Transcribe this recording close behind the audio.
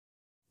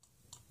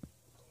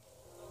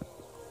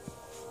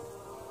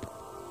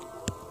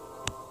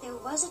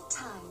was a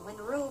time when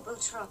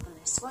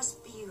Robotropolis was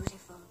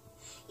beautiful.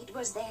 It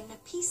was then a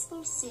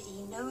peaceful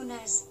city known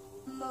as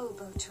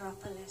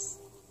Mobotropolis.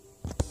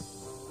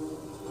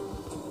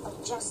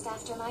 But just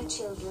after my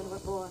children were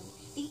born,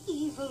 the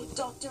evil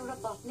Dr.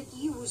 Robotnik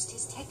used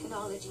his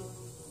technology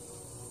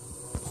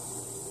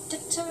to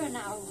turn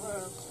our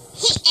world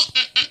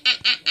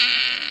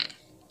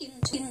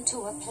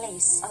into a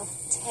place of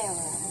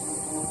terror.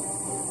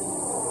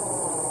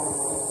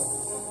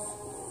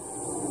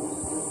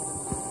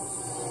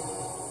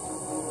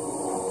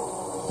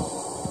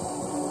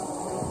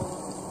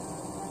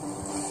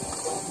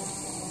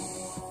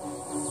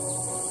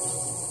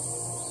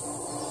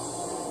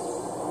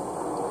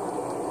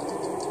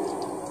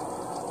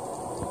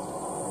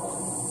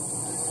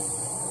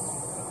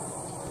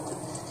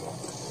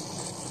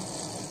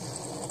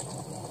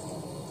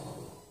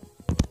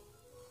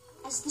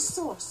 As the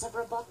source of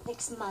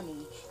Robotnik's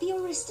money, the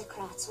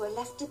aristocrats were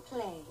left to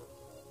play,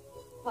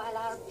 while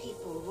our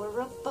people were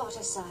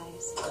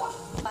roboticized.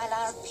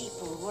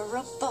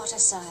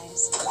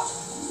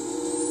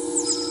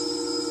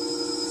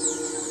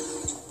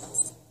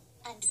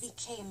 And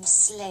became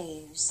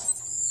slaves.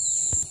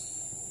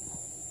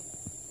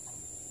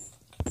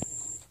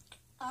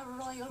 Our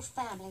royal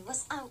family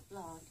was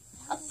outlawed,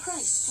 a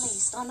price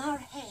placed on our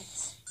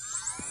heads.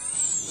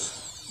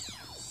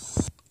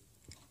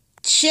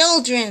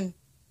 Children,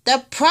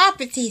 the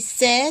prophecy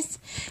says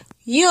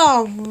you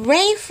are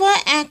ready for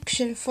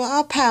action for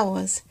our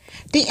powers.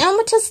 The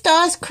Emerald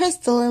Star's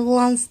crystal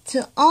belongs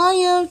to all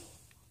your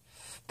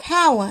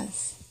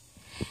powers.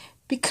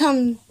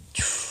 Become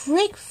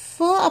trick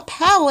full of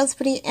powers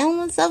for the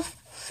elements of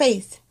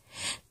faith.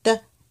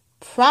 The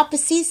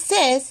prophecy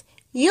says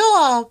you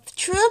are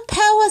true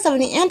powers of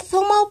the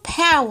infinite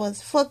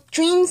powers for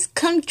dreams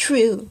come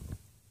true.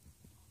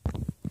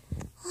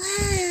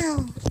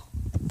 Wow.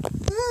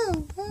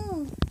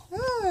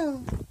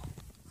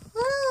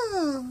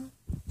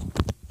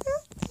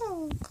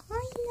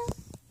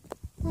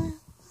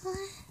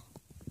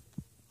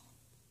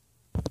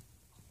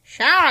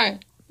 Sally,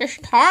 it's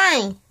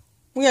time.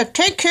 We have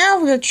to take care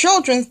of your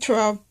children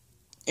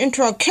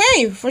into a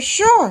cave for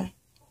sure.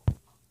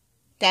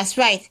 That's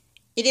right.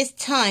 It is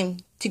time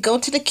to go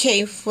to the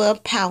cave for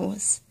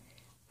powers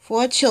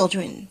for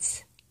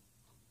children's.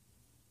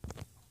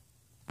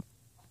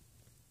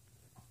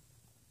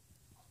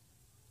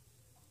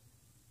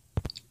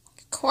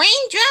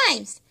 Queen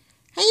drives.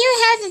 Are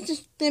you having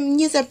them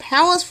use their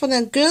powers for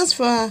the goods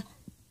for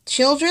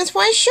children's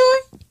for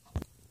sure?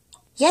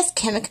 Yes,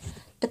 Kamek.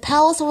 The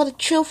powers of the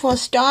truth for a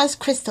star's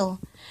crystal.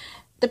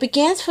 The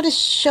begins for the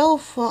show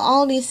for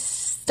all these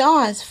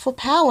stars for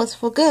powers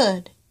for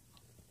good.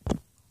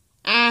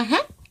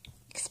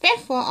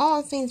 Expect for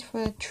all things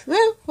for the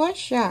truth for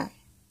sure.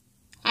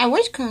 I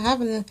wish could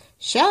happen the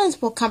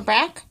Shellings will come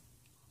back.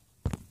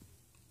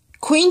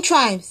 Queen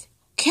tribes.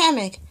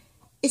 Kamek.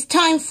 It's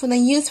time for the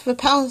use for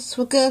powers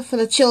for good for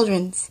the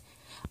children's.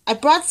 I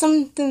brought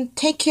something to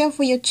take care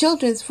for your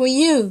children's for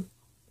you.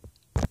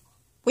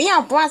 We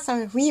have brought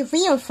some real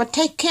for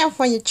take care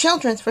for your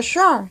children's for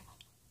sure.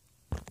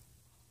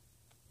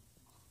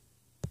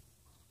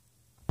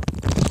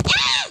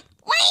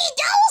 What are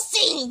those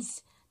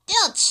things?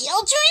 They're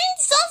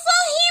children's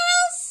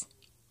superheroes?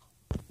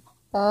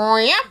 Oh,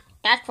 yep.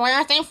 That's what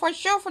I think for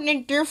sure for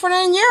the different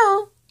than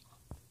you.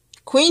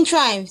 Queen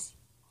tribes.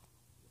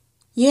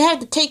 You have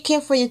to take care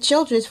for your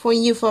children for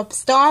you for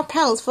star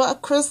powers for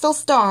crystal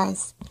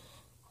stars.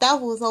 That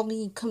will all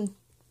become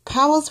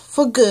powers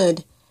for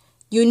good.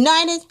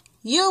 United,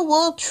 you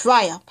will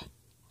triumph.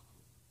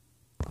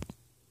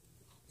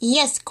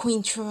 Yes,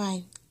 Queen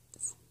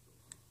Tribes.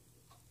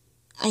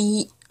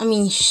 I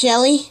mean,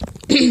 Shelly.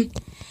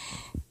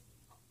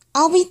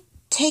 I'll be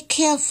take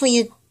care for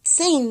your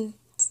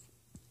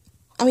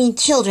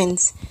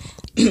children's.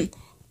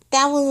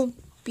 That will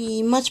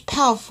be much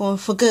powerful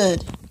for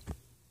good.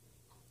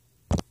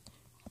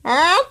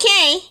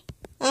 Okay.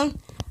 Queen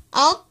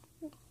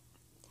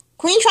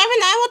Tribe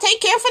and I will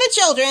take care for the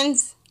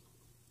children's.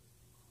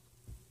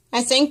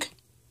 I think.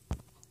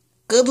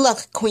 Good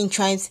luck, Queen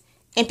Tribes,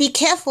 and be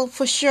careful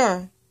for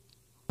sure.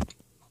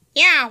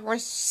 Yeah, we'll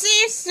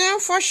see you soon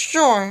for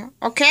sure,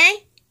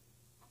 okay?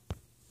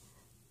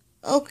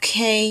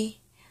 Okay.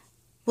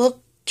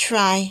 We'll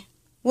try.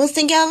 We'll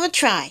think of a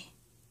try.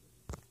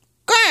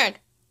 Good.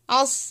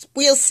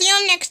 We'll see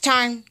you next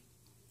time.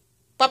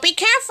 But be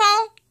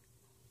careful.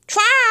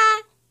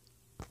 Try.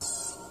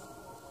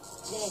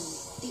 Then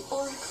the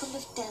Oracle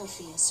of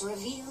Delphius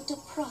revealed a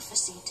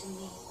prophecy to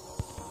me.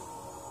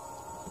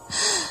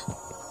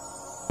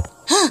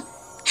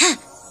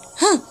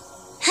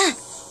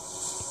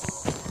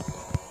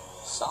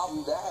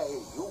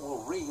 Someday you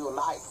will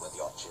reunite with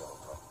your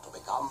children to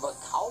become the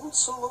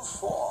Council of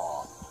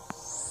Four.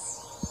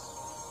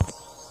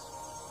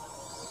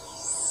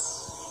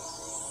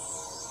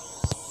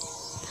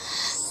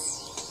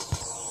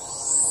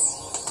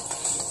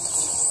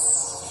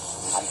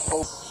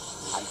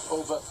 And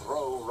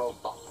overthrow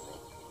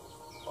Robotnik,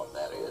 for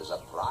there is a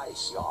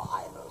price, Your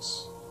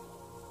Highness.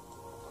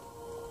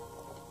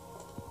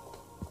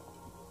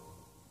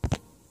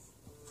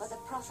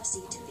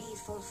 prophecy to be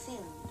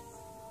fulfilled,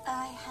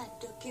 I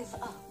had to give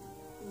up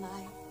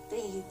my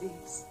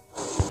babies.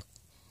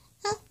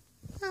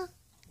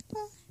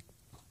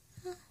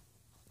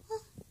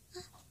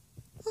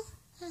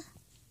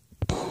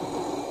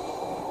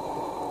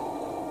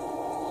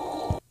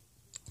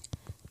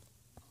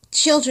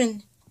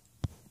 Children,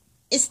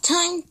 it's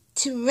time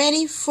to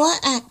ready for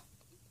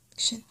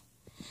action.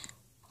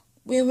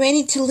 We're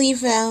ready to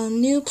leave our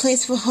new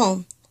place for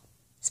home.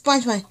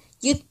 SpongeBob,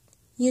 you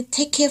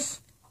take it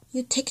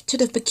to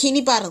the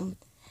Bikini Bottom.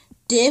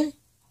 Dib,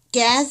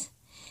 Gaz,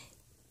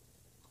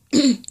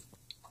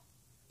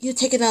 you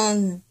take it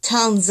on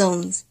town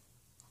zones.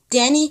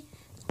 Danny,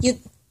 you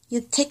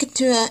take it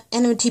to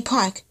Amity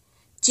Park.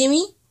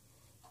 Jimmy,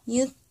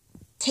 you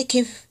take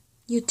it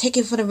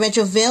for the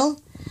Retroville.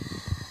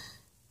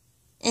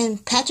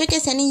 And Patrick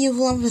is sending you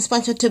from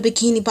SpongeBob to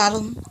Bikini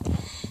Bottom.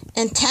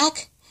 And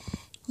Tack,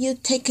 you're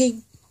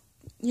taking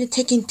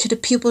to the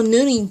Pupil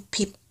Noonie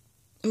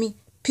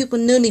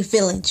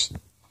Village.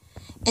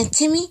 And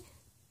Timmy,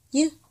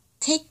 you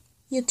take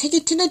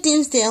it to the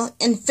Doomsdale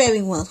and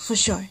Fairy World for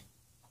sure.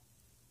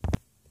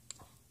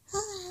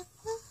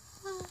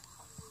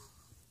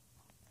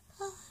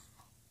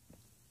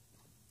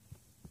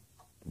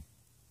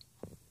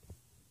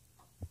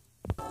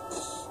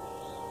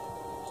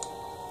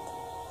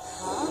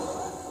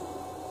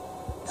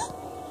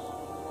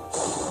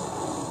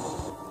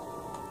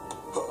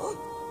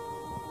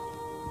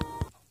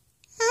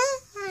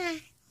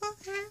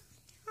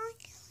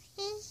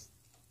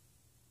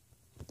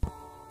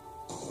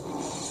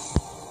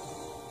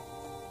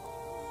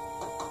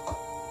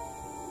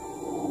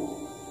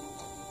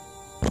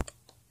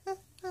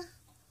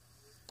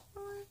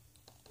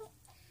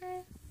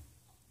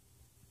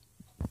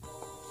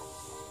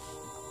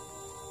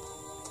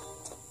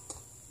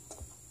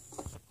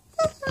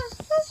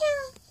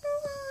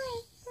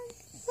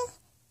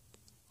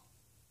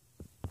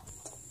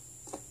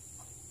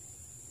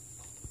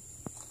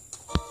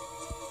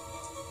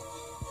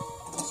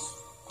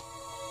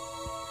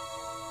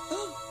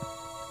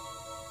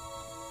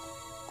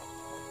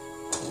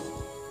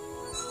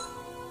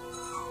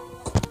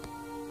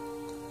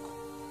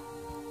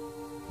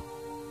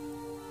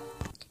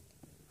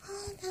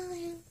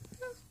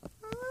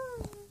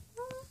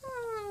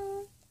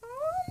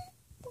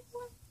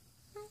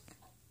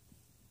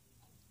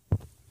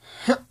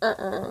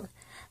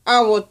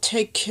 I will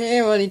take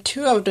care of the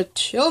two of the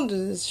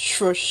children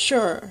for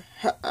sure.